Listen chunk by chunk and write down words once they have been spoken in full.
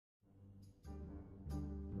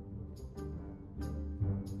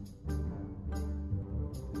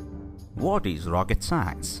What is rocket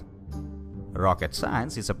science? Rocket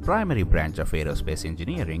science is a primary branch of aerospace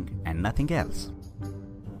engineering and nothing else.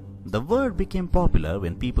 The word became popular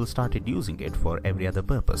when people started using it for every other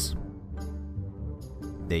purpose.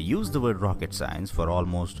 They use the word rocket science for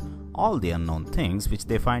almost all the unknown things which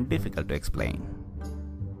they find difficult to explain.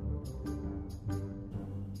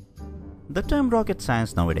 The term rocket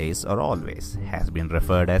science nowadays or always has been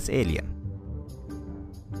referred as alien.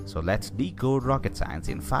 So let's decode rocket science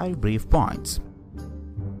in 5 brief points.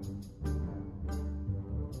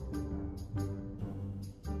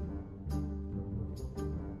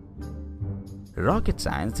 Rocket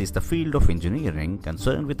science is the field of engineering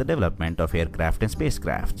concerned with the development of aircraft and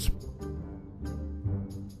spacecrafts.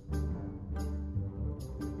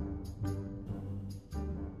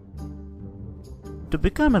 To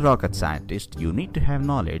become a rocket scientist, you need to have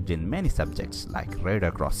knowledge in many subjects like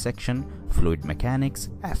radar cross-section, fluid mechanics,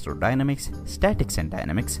 astrodynamics, statics and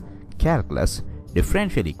dynamics, calculus,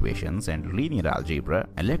 differential equations and linear algebra,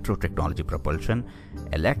 electrotechnology propulsion,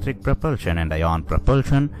 electric propulsion and ion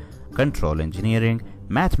propulsion, control engineering,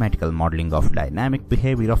 mathematical modeling of dynamic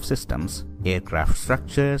behavior of systems, aircraft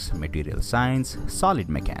structures, material science, solid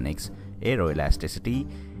mechanics, aero-elasticity,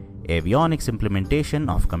 avionics implementation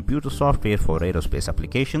of computer software for aerospace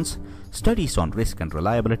applications, studies on risk and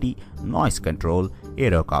reliability, noise control,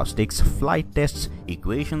 aero-acoustics, flight tests,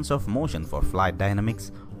 equations of motion for flight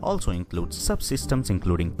dynamics, also includes subsystems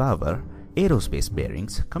including power, aerospace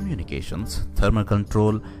bearings, communications, thermal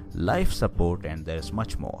control, life support, and there's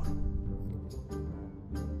much more.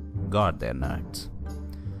 Got there, nerds.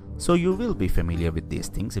 So you will be familiar with these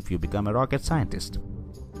things if you become a rocket scientist.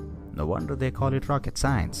 No wonder they call it rocket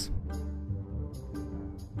science.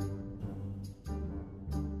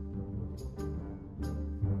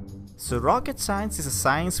 So rocket science is a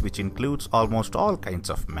science which includes almost all kinds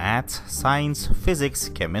of maths, science, physics,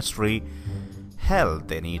 chemistry. Hell,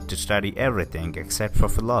 they need to study everything except for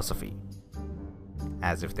philosophy.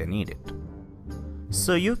 As if they need it.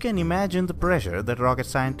 So you can imagine the pressure that rocket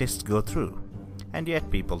scientists go through. And yet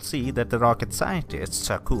people see that the rocket scientists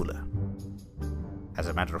are cooler. As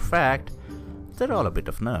a matter of fact, they're all a bit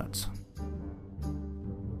of nerds.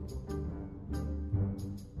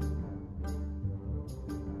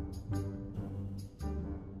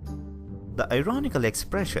 The ironical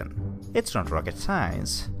expression, "it's not rocket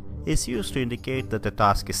science," is used to indicate that the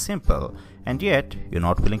task is simple and yet you're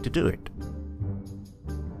not willing to do it.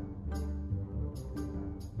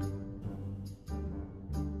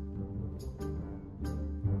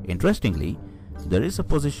 Interestingly, there is a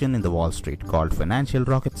position in the Wall Street called financial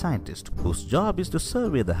rocket scientist, whose job is to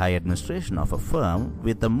survey the high administration of a firm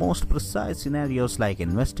with the most precise scenarios like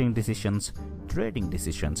investing decisions, trading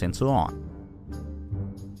decisions, and so on.